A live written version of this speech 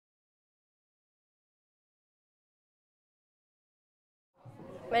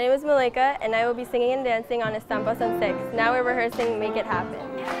My name is Malika, and I will be singing and dancing on Estampas on 6. Now we're rehearsing Make It Happen.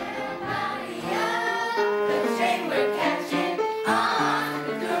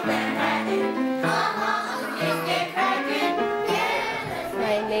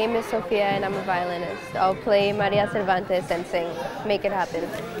 My name is Sophia, and I'm a violinist. I'll play Maria Cervantes and sing Make It Happen.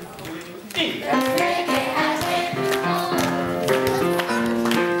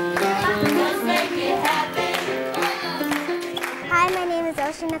 Hi, my name is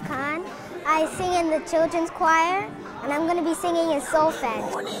Oshina Khan. I sing in the children's choir, and I'm going to be singing in Solfege.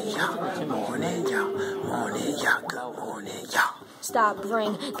 Stop,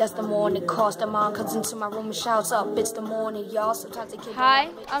 ring, that's the morning call. The mom comes into my room and shouts up, it's the morning, y'all. Sometimes they kick. Hi,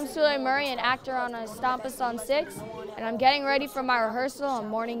 I'm Sule Murray, an actor on Estampas on 6, and I'm getting ready for my rehearsal on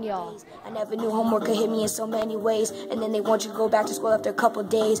Morning Y'all. I never knew homework could hit me in so many ways, and then they want you to go back to school after a couple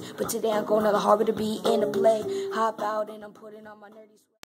days. But today I'm going to the harbor to be in a play. Hop out and I'm putting on my nerdy